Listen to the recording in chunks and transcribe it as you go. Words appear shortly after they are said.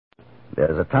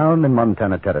There's a town in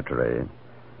Montana Territory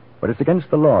where it's against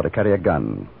the law to carry a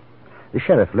gun. The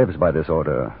sheriff lives by this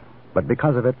order, but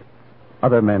because of it,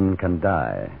 other men can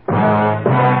die.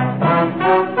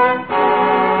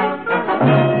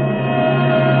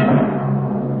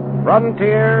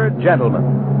 Frontier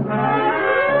Gentlemen.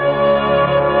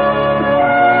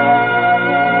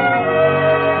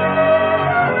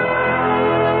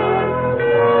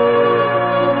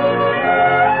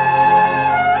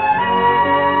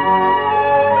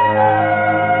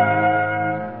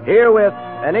 Herewith,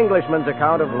 an Englishman's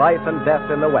account of life and death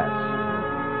in the West.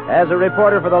 As a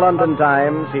reporter for the London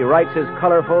Times, he writes his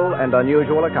colorful and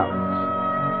unusual accounts.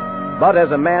 But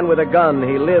as a man with a gun,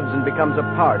 he lives and becomes a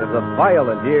part of the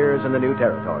violent years in the new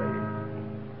territory.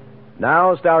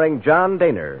 Now, starring John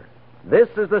Daner, this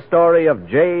is the story of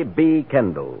J.B.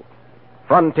 Kendall,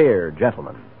 Frontier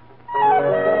Gentleman.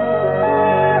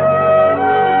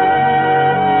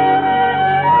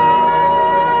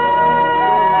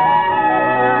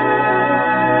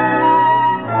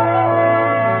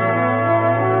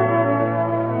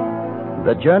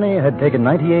 The journey had taken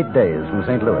 98 days from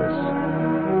St. Louis.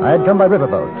 I had come by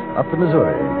riverboat up the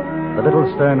Missouri, the little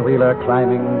stern-wheeler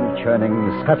climbing, churning,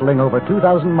 scuttling over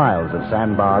 2,000 miles of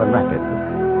sandbar and rapid.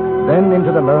 Then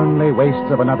into the lonely wastes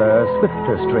of another,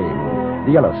 swifter stream,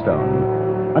 the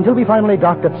Yellowstone, until we finally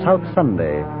docked at South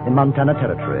Sunday in Montana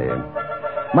Territory.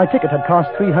 My ticket had cost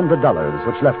 $300,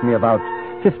 which left me about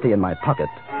 $50 in my pocket,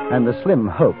 and the slim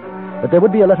hope that there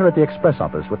would be a letter at the express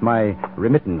office with my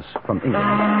remittance from England.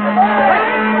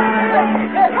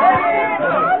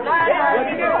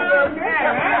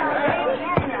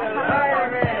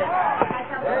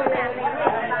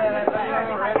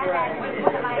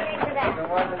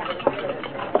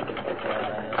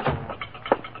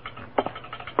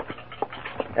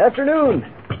 Afternoon.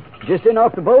 Just in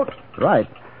off the boat? Right.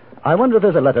 I wonder if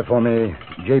there's a letter for me,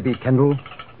 J.B. Kendall.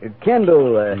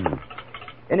 Kendall,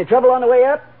 any trouble on the way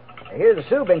up? I hear the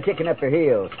Sioux been kicking up their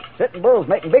heels. Sitting bulls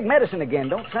making big medicine again.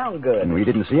 Don't sound good. We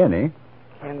didn't see any.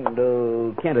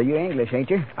 Kendall, you English, ain't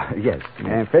you? Yes.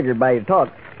 I figured by your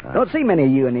talk. Don't see many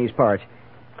of you in these parts.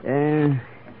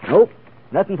 Nope.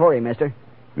 Nothing for you, mister.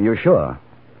 You're sure?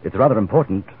 It's rather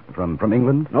important. From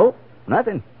England? Nope.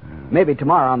 Nothing. Maybe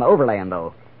tomorrow on the overland,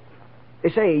 though. They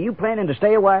say, you planning to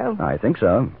stay a while? I think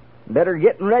so. Better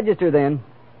get and register then.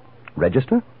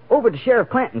 Register? Over to Sheriff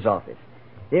Clanton's office.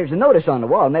 There's a notice on the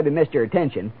wall, maybe missed your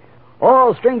attention.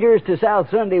 All strangers to South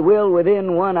Sunday will,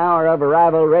 within 1 hour of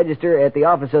arrival, register at the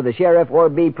office of the sheriff or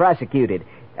be prosecuted.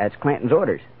 That's Clanton's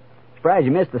orders. Surprised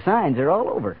you missed the signs. They're all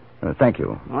over. Thank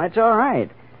you. Well, that's all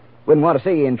right. Wouldn't want to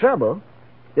see you in trouble.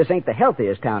 This ain't the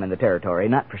healthiest town in the territory,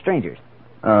 not for strangers.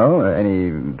 Oh,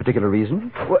 any particular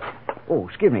reason? What? Oh,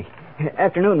 excuse me.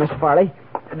 Afternoon, Mr. Farley.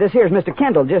 This here's Mr.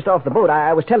 Kendall just off the boat.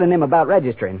 I was telling him about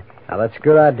registering. Now, that's a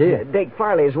good idea. Dake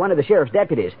Farley is one of the sheriff's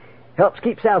deputies. Helps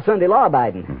keep South Sunday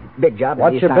law-abiding. Big job.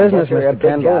 What's your business, Mr.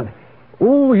 Kendall?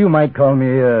 Oh, you might call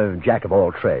me a jack of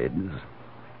all trades.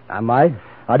 I might?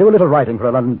 I do a little writing for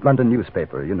a London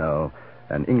newspaper, you know.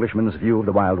 An Englishman's view of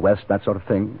the Wild West, that sort of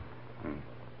thing.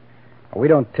 We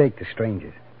don't take to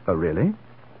strangers. Oh, really?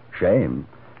 Shame.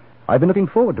 I've been looking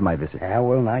forward to my visit. Yeah,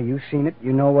 well, now, you've seen it.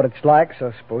 You know what it's like,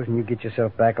 so supposing you get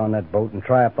yourself back on that boat and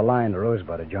try up the line to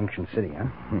Rosebud at Junction City, huh?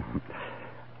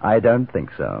 I don't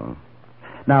think so.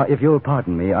 Now, if you'll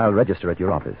pardon me, I'll register at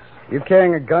your office. You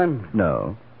carrying a gun?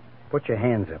 No. Put your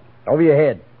hands up. Over your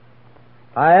head.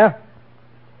 Higher.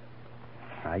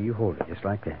 Now, you hold it just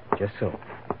like that. Just so.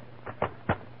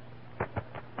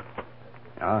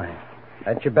 All right.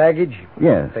 That's your baggage?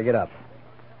 Yes. Pick it up.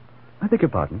 I beg your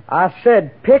pardon? I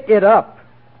said pick it up.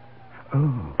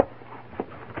 Oh.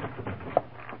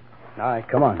 All right,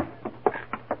 come on.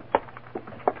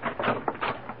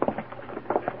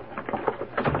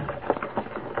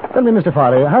 Tell me, Mr.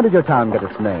 Farley, how did your town get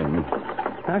its name?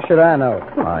 How should I know?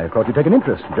 Well, I thought you'd take an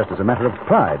interest, just as a matter of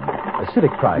pride. A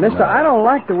civic pride. Mister, I don't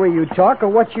like the way you talk or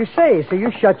what you say, so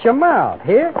you shut your mouth.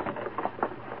 Here?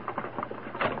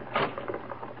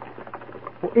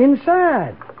 Well,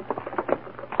 inside.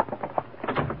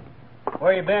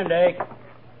 Where you been, Dake?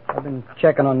 I've been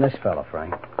checking on this fella,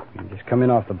 Frank. He just come in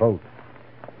off the boat.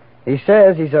 He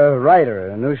says he's a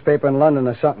writer at a newspaper in London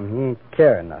or something. He ain't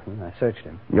carrying nothing. I searched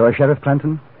him. You're Sheriff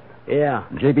Clanton? Yeah.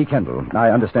 J.B. Kendall. I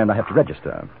understand I have to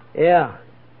register. Yeah.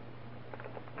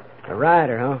 A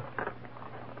writer, huh?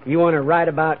 You want to write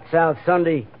about South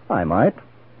Sunday? I might.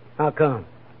 How come?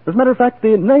 As a matter of fact,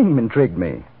 the name intrigued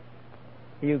me.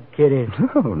 You kidding?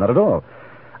 No, not at all.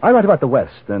 I write about the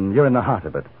West, and you're in the heart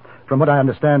of it. From what I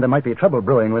understand, there might be trouble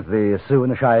brewing with the Sioux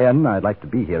and the Cheyenne. I'd like to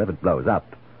be here if it blows up.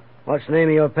 What's the name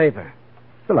of your paper?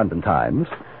 The London Times.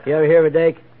 You ever hear of it,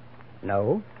 Dake?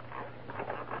 No.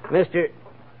 Mister,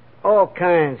 all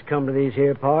kinds come to these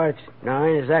here parts. Now, I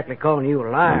ain't exactly calling you a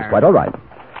liar. It's quite all right.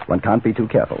 One can't be too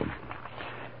careful.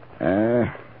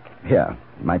 Here,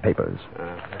 my papers.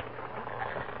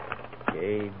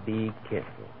 Okay, be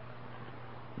careful.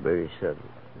 Very sudden.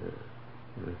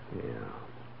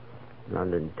 Yeah.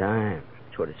 London Times.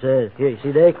 That's what it says. Here, you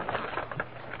see, Dick?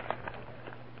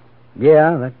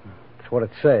 Yeah, that's what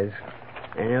it says.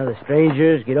 Any other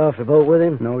strangers get off the boat with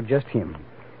him? No, just him.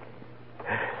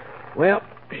 Well,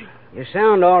 you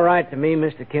sound all right to me,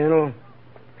 Mr. Kendall.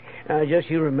 Now, just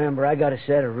you remember, I got a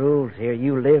set of rules here.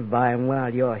 You live by them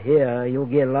while you're here, you'll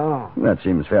get along. That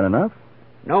seems fair enough.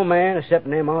 No man, except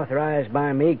them authorized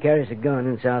by me, carries a gun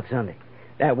in South Sunday.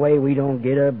 That way we don't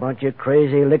get a bunch of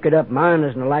crazy, liquored-up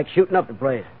miners and the like shooting up the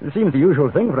place. It seems the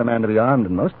usual thing for a man to be armed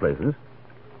in most places.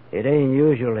 It ain't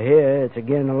usual here. It's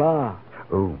against the law.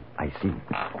 Oh, I see.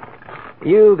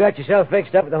 You got yourself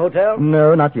fixed up at the hotel?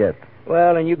 No, not yet.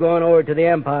 Well, then you going over to the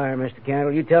Empire, Mr.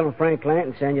 Kendall. You tell them Frank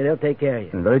Clanton send you. They'll take care of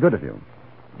you. Very good of you.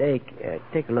 Dake,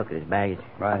 take a look at his baggage.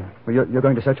 Right. Well, you're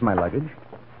going to search my luggage?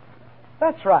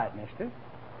 That's right, mister.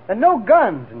 There are no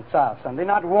guns in South Sunday,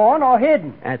 not worn or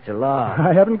hidden. That's a law.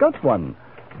 I haven't got one.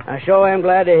 I sure am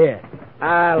glad to hear it.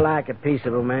 I like a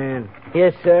peaceable man.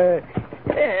 Yes, sir.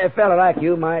 A fella like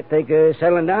you might think of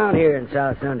settling down here in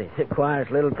South Sunday. It's the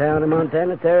quietest little town in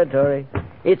Montana Territory.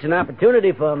 It's an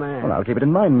opportunity for a man. Well, I'll keep it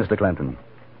in mind, Mr. Clanton.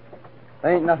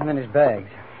 There ain't nothing in his bags.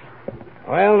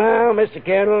 Well, now, Mr.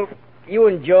 Kendall, you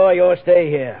enjoy your stay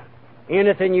here.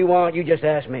 Anything you want, you just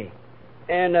ask me.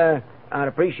 And, I'd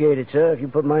appreciate it, sir, if you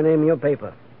put my name in your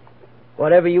paper.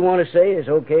 Whatever you want to say is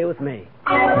okay with me.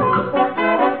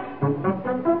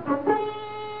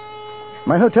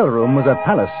 My hotel room was a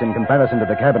palace in comparison to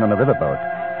the cabin on the riverboat.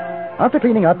 After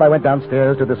cleaning up, I went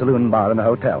downstairs to the saloon bar in the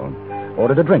hotel,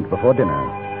 ordered a drink before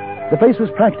dinner. The place was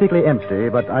practically empty,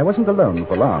 but I wasn't alone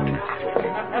for long.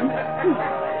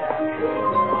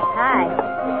 Hi.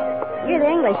 You're the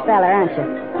English fella, aren't you?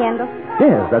 Kendall?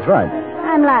 Yes, that's right.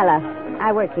 I'm Lila.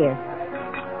 I work here.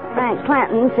 Frank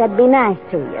Clanton said be nice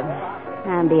to you.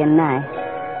 I'm being nice.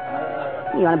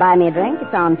 You want to buy me a drink?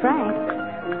 It's on Frank.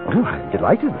 Oh,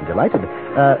 delighted.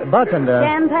 Bartender.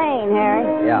 Champagne, Harry.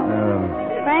 Yeah.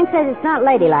 Frank says it's not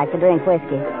ladylike to drink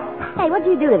whiskey. Hey, what'd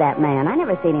you do to that man? I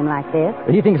never seen him like this.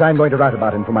 He thinks I'm going to write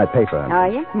about him for my paper. Are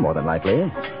you? More than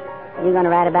likely. You going to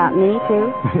write about me,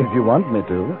 too? If you want me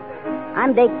to.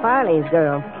 I'm Dick Farley's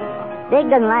girl. Dick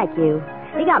doesn't like you.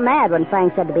 He got mad when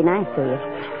Frank said to be nice to you.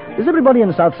 Does everybody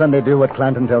in South Sunday do what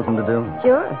Clanton tells them to do?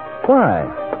 Sure. Why?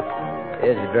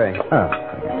 Here's a drink.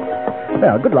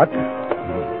 Well, good luck.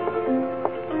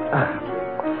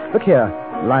 Look here,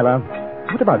 Lila.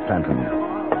 What about Clanton?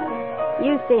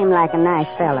 You seem like a nice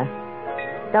fella.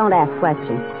 Don't ask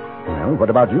questions. Well, what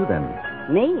about you then?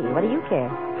 Me? What do you care?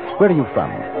 Where are you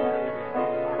from?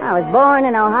 I was born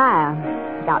in Ohio.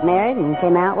 Got married and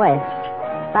came out west.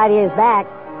 5 years back,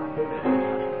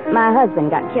 my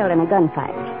husband got killed in a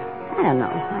gunfight. I don't know.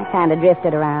 I kind of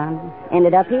drifted around.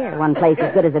 Ended up here. One place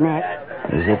as good as the next.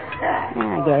 Is it?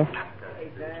 Yeah, I guess.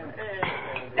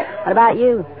 What about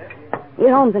you?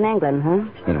 Your home's in England, huh?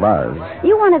 It was.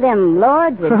 You one of them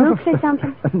lords with dukes or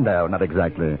something? No, not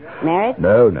exactly. Married?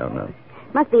 No.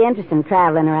 Must be interesting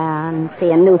traveling around,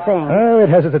 seeing new things. Oh, it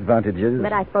has its advantages.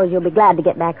 But I suppose you'll be glad to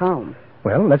get back home.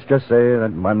 Well, let's just say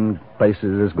that one place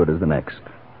is as good as the next.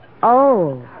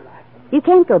 Oh. You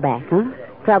can't go back, huh?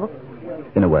 Trouble?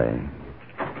 In a way.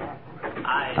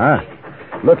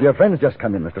 Look, your friend's just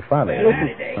come in, Mr. Farley.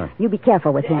 Listen, you be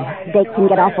careful with him. Dake can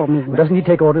get awful mean. Doesn't he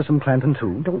take orders from Clanton,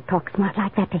 too? Don't talk smart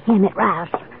like that to him. It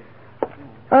rouses.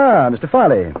 Mr.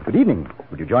 Farley. Good evening.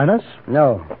 Would you join us?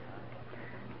 No.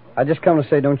 I just come to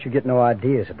say don't you get no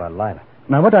ideas about Lila.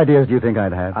 Now, what ideas do you think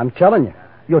I'd have? I'm telling you.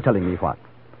 You're telling me what?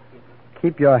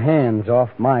 Keep your hands off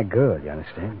my girl, you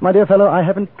understand? My dear fellow, I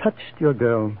haven't touched your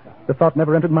girl. The thought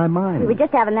never entered my mind. We were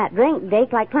just having that drink,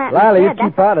 Dake, like Clanton Lila, you said.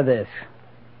 keep out of this.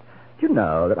 You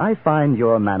know that I find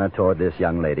your manner toward this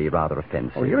young lady rather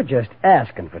offensive. Oh, you're just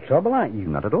asking for trouble, aren't you?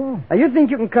 Not at all. Now, you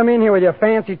think you can come in here with your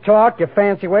fancy talk, your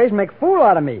fancy ways, and make a fool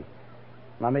out of me.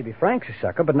 Now, maybe Frank's a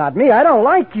sucker, but not me. I don't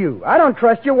like you. I don't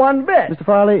trust you one bit. Mr.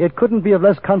 Farley, it couldn't be of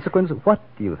less consequence. What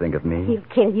do you think of me? He'll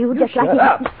kill you just like shut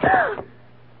up.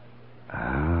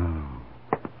 Oh,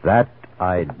 that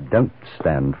I don't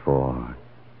stand for.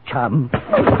 Chum. Oh,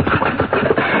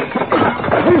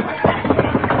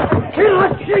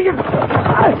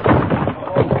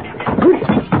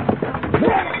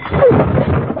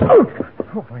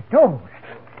 my nose.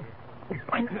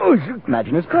 My nose.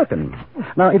 Imagine it's broken.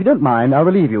 Now, if you don't mind, I'll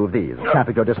relieve you of these. A chap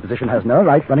at your disposition has no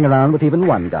right running around with even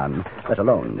one gun, let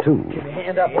alone two.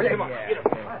 Hand up, will you?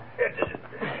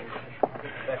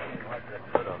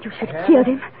 killed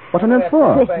him. What on earth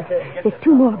for? Listen, there's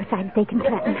two more besides Dake and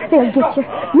Clanton. They'll get you.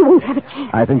 You won't have a chance.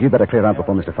 I think you'd better clear out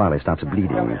before Mr. Farley stops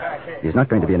bleeding. He's not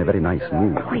going to be in a very nice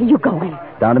mood. Where are you going?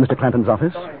 Down to Mr. Clanton's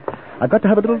office. I've got to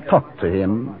have a little talk to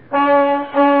him.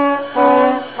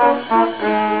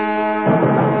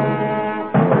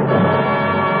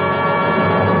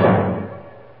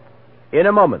 In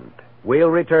a moment, we'll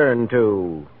return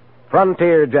to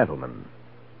Frontier Gentlemen.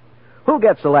 Who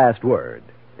gets the last word?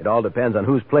 It all depends on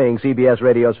who's playing CBS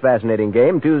Radio's fascinating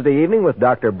game Tuesday evening with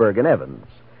Dr. Bergen Evans.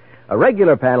 A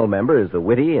regular panel member is the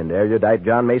witty and erudite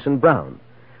John Mason Brown.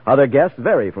 Other guests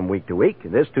vary from week to week.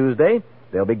 This Tuesday,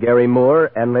 they'll be Gary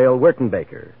Moore and Lael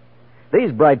Wertenbaker.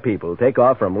 These bright people take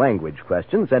off from language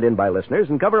questions sent in by listeners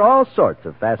and cover all sorts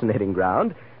of fascinating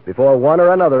ground before one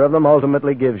or another of them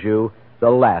ultimately gives you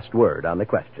the last word on the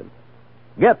question.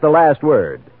 Get the last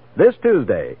word this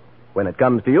Tuesday when it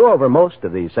comes to you over most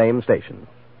of these same stations.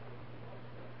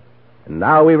 And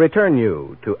now we return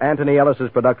you to Anthony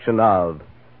Ellis's production of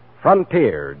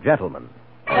Frontier Gentlemen.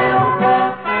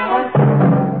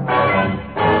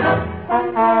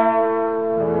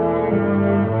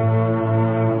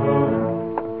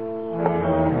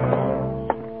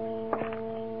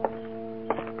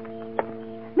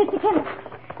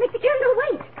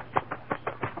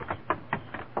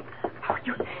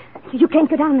 You can't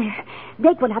go down there.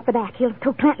 Dake went out the back. He'll have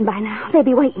told Clanton by now. They'll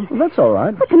be waiting. Well, that's all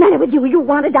right. What's the matter with you? You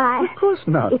want to die? Of course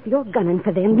not. If you're gunning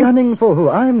for them... Gunning for who?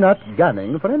 I'm not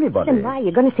gunning for anybody. Then why are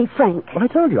you going to see Frank? Well, I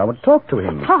told you I would talk to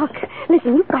him. Talk?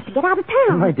 Listen, you've got to get out of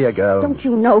town. My dear girl. Don't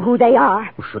you know who they are?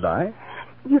 Should I?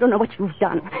 You don't know what you've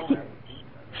done.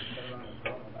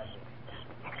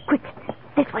 Quick,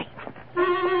 this way.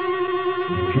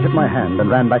 She took my hand and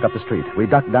ran back up the street. We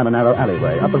ducked down a narrow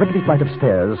alleyway, up a rickety flight of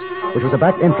stairs, which was the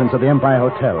back entrance of the Empire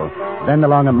Hotel, then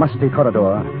along a musty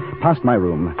corridor, past my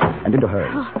room, and into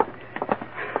hers.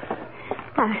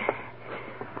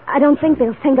 I don't think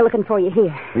they'll think of looking for you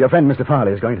here. Your friend, Mr.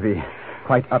 Farley, is going to be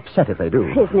quite upset if they do.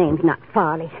 His name's not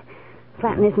Farley.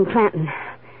 Clanton isn't Clanton.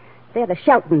 They're the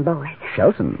Shelton boys.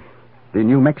 Shelton? The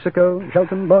New Mexico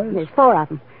Shelton boys? There's four of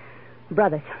them.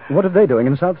 Brothers. What are they doing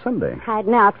in South Sunday?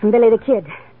 Hiding out from Billy the Kid.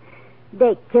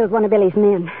 Dake killed one of Billy's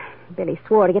men. Billy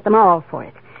swore to get them all for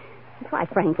it. That's why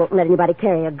Frank won't let anybody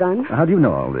carry a gun. How do you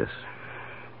know all this?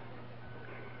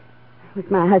 It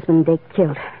was my husband Dake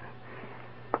killed.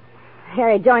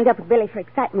 Harry joined up with Billy for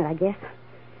excitement, I guess.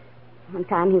 One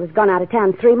time he was gone out of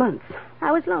town 3 months.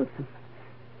 I was lonesome.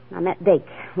 I met Dake.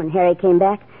 When Harry came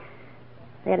back,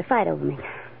 they had a fight over me.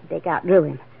 Dake outdrew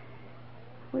him.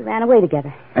 We ran away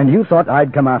together. And you thought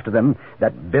I'd come after them,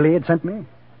 that Billy had sent me?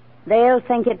 They'll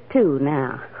think it, too,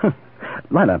 now.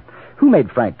 Lila, who made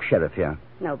Frank sheriff here?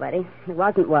 Nobody. There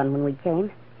wasn't one when we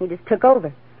came. He just took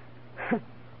over.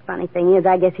 Funny thing is,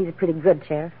 I guess he's a pretty good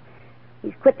sheriff.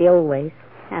 He's quit the old ways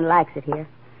and likes it here.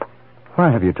 Why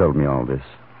have you told me all this?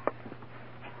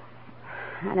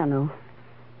 I don't know.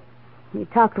 He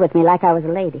talked with me like I was a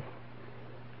lady.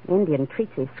 Indian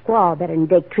treats his squaw better than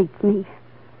Dake treats me.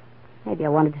 Maybe I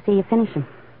wanted to see you finish him.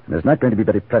 It's not going to be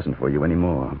very pleasant for you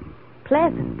anymore.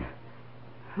 Pleasant?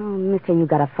 Oh, mister, you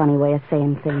got a funny way of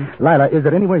saying things. Lila, is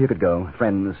there anywhere you could go?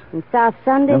 Friends? In South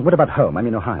Sunday? What about home? I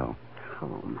mean, Ohio.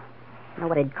 Home. Know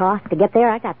what it'd cost to get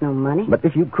there? I got no money. But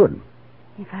if you could.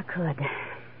 If I could.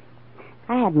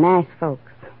 I had nice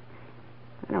folks.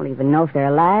 I don't even know if they're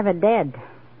alive or dead.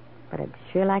 But I'd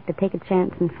sure like to take a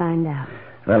chance and find out.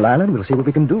 Well, Lila, we'll see what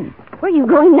we can do. Where are you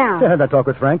going now? I had that talk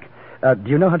with Frank.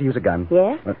 Do you know how to use a gun?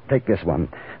 Yes. Take this one.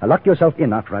 Lock yourself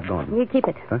in after I've gone. You keep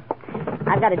it. Huh?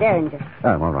 I've got a Derringer.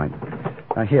 Oh, all right.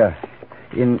 Here.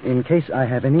 In case I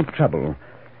have any trouble,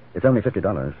 it's only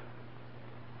 $50.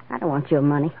 I don't want your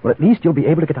money. Well, at least you'll be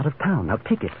able to get out of town. Now,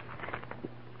 take it.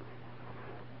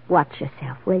 Watch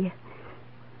yourself, will you?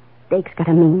 Dake's got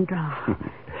a mean draw.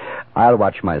 I'll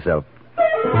watch myself.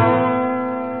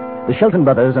 The Shelton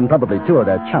brothers and probably two of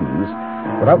their chums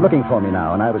were out looking for me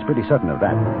now, and I was pretty certain of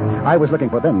that. I was looking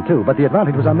for them, too, but the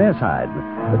advantage was on their side.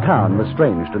 The town was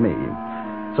strange to me.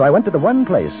 So I went to the one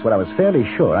place where I was fairly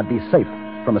sure I'd be safe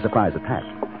from a surprise attack.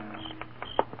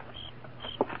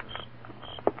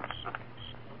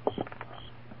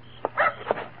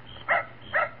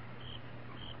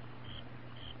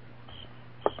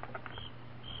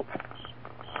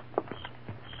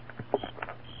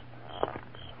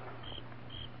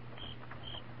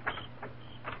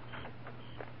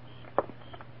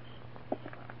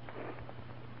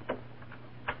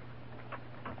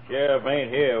 Sheriff ain't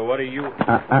here. What are you...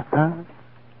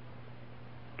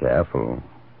 Careful.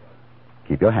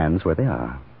 Keep your hands where they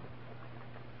are.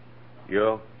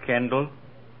 You're Kendall?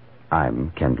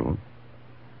 I'm Kendall.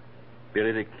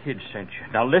 Billy the Kid sent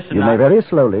you. Now listen. You may very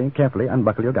slowly, carefully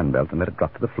unbuckle your gun belt and let it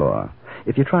drop to the floor.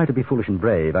 If you try to be foolish and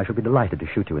brave, I shall be delighted to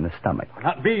shoot you in the stomach.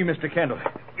 Not me, Mr. Kendall.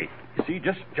 You see,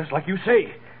 just like you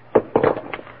say.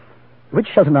 Which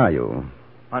Shelton are you?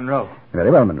 Monroe.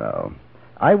 Very well, Monroe.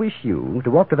 I wish you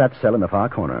to walk to that cell in the far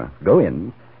corner, go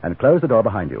in, and close the door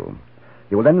behind you.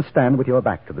 You will then stand with your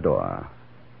back to the door.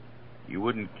 You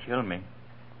wouldn't kill me.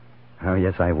 Oh,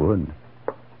 yes, I would.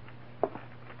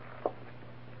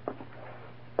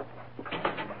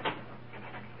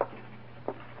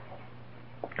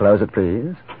 Close it,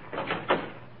 please.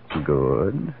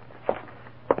 Good.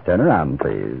 Turn around,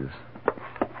 please.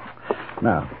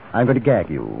 Now, I'm going to gag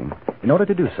you. In order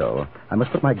to do so, I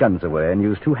must put my guns away and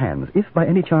use two hands. If by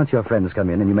any chance your friends come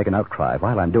in and you make an outcry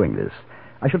while I'm doing this,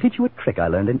 I shall teach you a trick I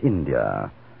learned in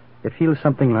India. It feels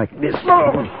something like this.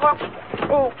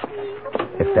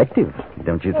 Effective,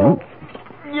 don't you think?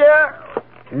 Yeah.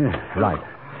 Right.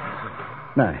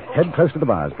 Now, head close to the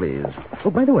bars, please. Oh,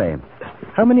 by the way,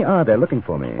 how many are there looking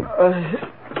for me?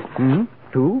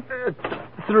 2?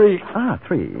 3.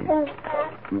 3.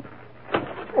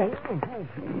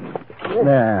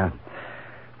 There.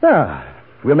 Now,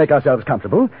 we'll make ourselves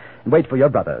comfortable and wait for your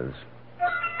brothers.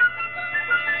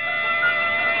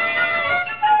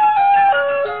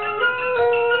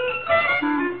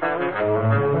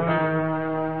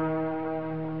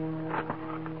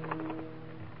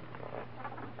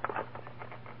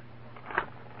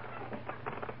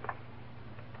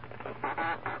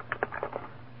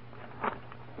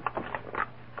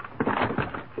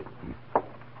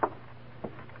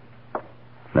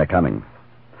 They're coming.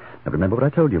 Now remember what I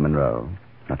told you, Monroe.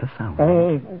 Not a sound.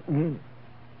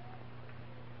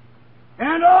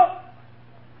 Hand up!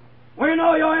 We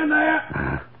know you're in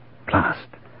there. Blast.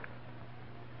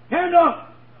 Hand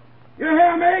up! You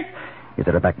hear me? Is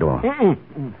there a back door?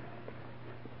 Come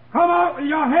out with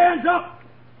your hands up.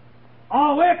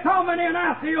 Oh, we're coming in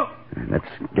after you. Let's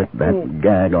get that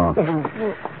gag off.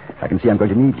 I can see I'm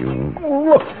going to need you.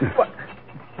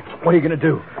 What are you going to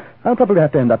do? I'll probably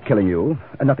have to end up killing you.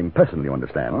 Nothing personal, you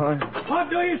understand.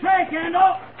 What do you say,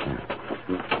 Kendall?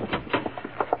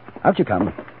 Out you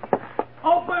come.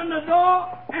 Open the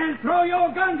door and throw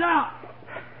your guns out.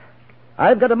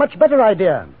 I've got a much better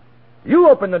idea. You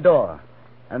open the door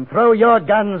and throw your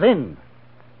guns in.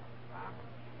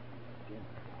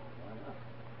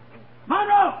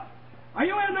 Monroe, are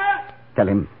you in there? Tell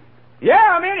him.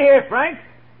 Yeah, I'm in here, Frank.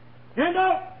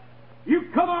 Kendall, you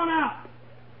come on out.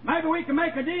 Maybe we can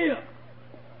make a deal.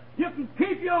 You can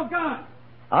keep your gun.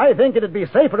 I think it'd be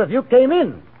safer if you came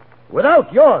in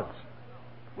without yours.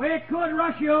 We could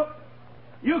rush you.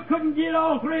 You couldn't get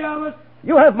all three of us.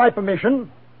 You have my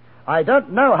permission. I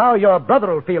don't know how your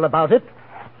brother will feel about it.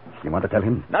 You want to tell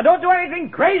him? Now, don't do anything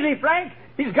crazy, Frank.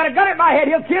 He's got a gun at my head.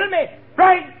 He'll kill me.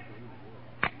 Frank!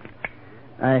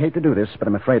 I hate to do this, but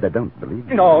I'm afraid I don't believe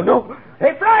you. No.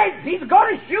 Hey, Frank, he's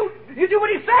going to shoot. You do what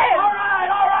he says. All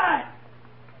right.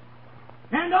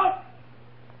 Hand up.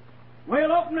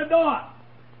 We'll open the door.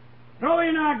 Throw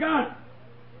in our guns.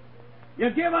 You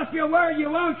give us your word you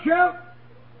won't shoot?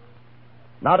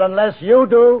 Not unless you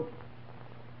do.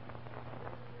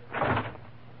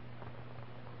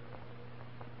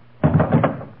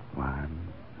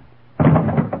 One,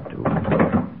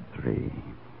 2, 3.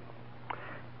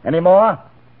 Any more?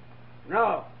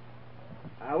 No.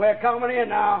 We're coming in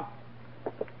now.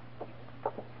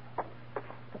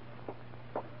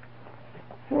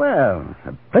 Well,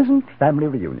 a pleasant family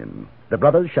reunion. The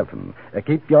brothers Shelton.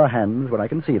 Keep your hands where I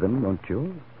can see them, won't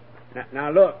you?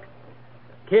 Now look.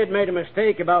 Kid made a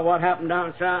mistake about what happened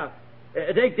down south.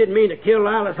 Dake didn't mean to kill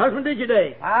Lila's husband, did you,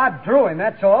 Dake? I drew him,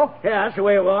 that's all. Yeah, that's the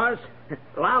way it was.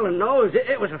 Lila knows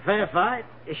it was a fair fight.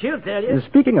 She'll tell you.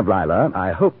 Speaking of Lila,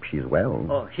 I hope she's well.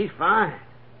 Oh, she's fine.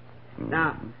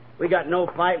 Now, we got no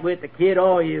fight with the kid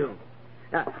or you.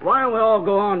 Now, why don't we all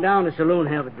go on down to the saloon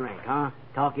and have a drink, huh?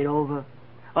 Talk it over.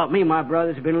 Me and my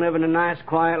brothers have been living a nice,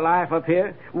 quiet life up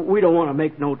here. We don't want to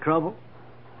make no trouble.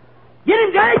 Get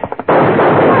him, Jake!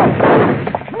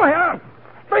 My arm!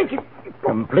 Frankie!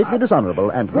 Completely dishonorable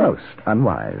and most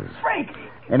unwise. Frankie!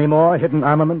 Any more hidden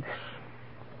armaments?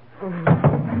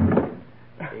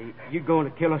 You going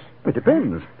to kill us? It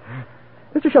depends.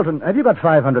 Mr. Shelton, have you got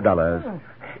 $500?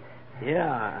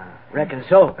 Yeah, I reckon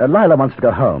so. Lila wants to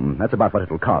go home. That's about what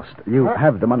it'll cost. You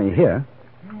have the money here.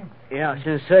 Yeah, I was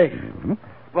going to say. Mm-hmm.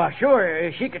 Well,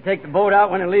 sure, she could take the boat out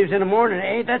when it leaves in the morning.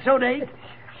 Ain't that so, Dave?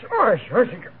 Sure,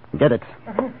 she could. Get it.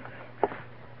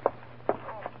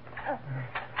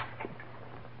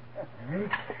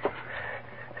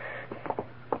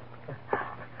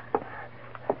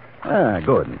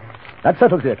 Good. That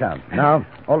settles the account. Now,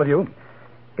 all of you,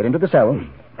 get into the cell.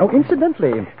 Oh,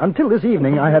 incidentally, until this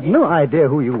evening, I had no idea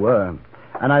who you were.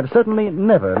 And I've certainly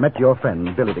never met your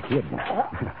friend, Billy the Kid.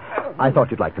 I thought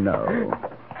you'd like to know.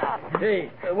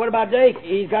 Hey, what about Jake?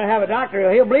 He's got to have a doctor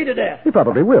or he'll bleed to death. He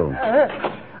probably will.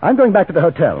 I'm going back to the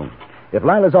hotel. If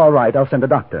Lila's all right, I'll send a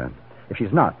doctor. If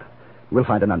she's not, we'll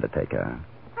find an undertaker.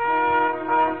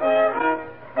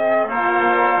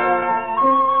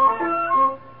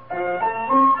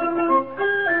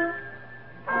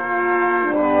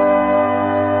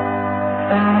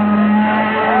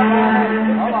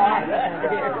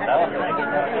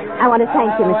 I want to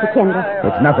thank you, Mr. Kendall.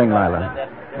 It's nothing, Lila.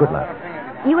 Good luck.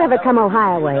 You ever come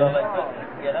Ohio way,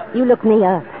 you look me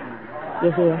up.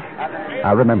 You hear?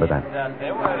 I'll remember that.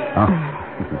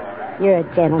 Oh. You're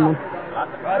a gentleman.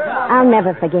 I'll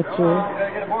never forget you.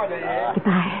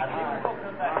 Goodbye.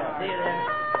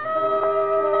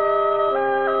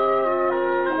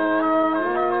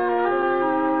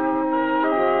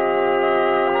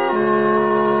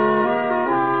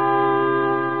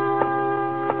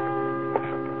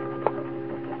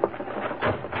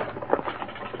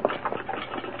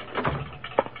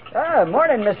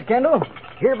 Morning, Mr. Kendall.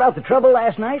 Hear about the trouble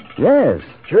last night? Yes.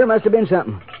 Sure must have been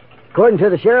something. According to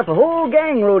the sheriff, a whole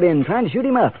gang rode in trying to shoot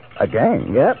him up. A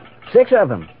gang? Yep. 6 of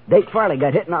them. Dake Farley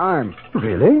got hit in the arm.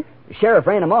 Really? The sheriff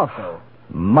ran him off, though.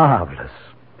 Marvelous.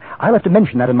 I'll have to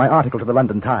mention that in my article to the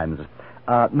London Times.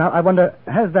 Now, I wonder,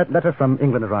 has that letter from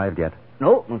England arrived yet?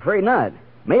 No, I'm afraid not.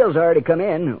 Mail's already come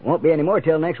in. Won't be any more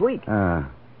till next week.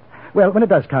 Well, when it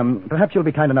does come, perhaps you'll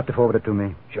be kind enough to forward it to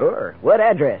me. Sure. What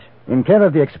address? In care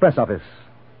of the Express Office.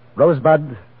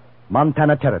 Rosebud,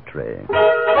 Montana Territory.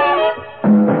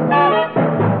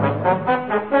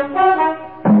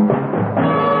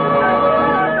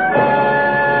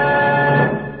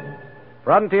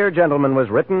 Frontier Gentleman was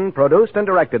written, produced, and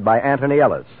directed by Anthony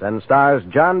Ellis and stars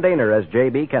John Daner as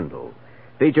J.B. Kendall.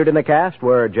 Featured in the cast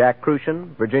were Jack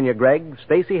Crucian, Virginia Gregg,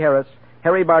 Stacey Harris,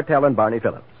 Harry Bartell, and Barney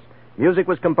Phillips. Music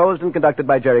was composed and conducted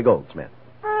by Jerry Goldsmith.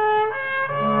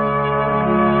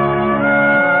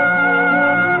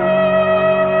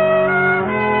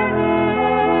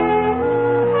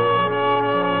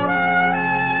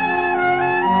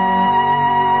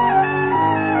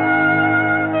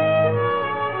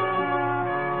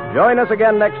 Join us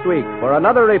again next week for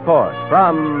another report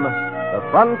from the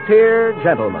Frontier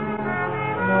Gentleman.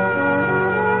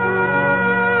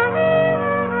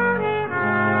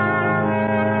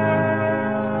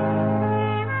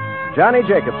 Johnny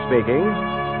Jacobs speaking.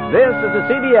 This is the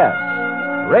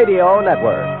CBS Radio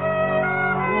Network.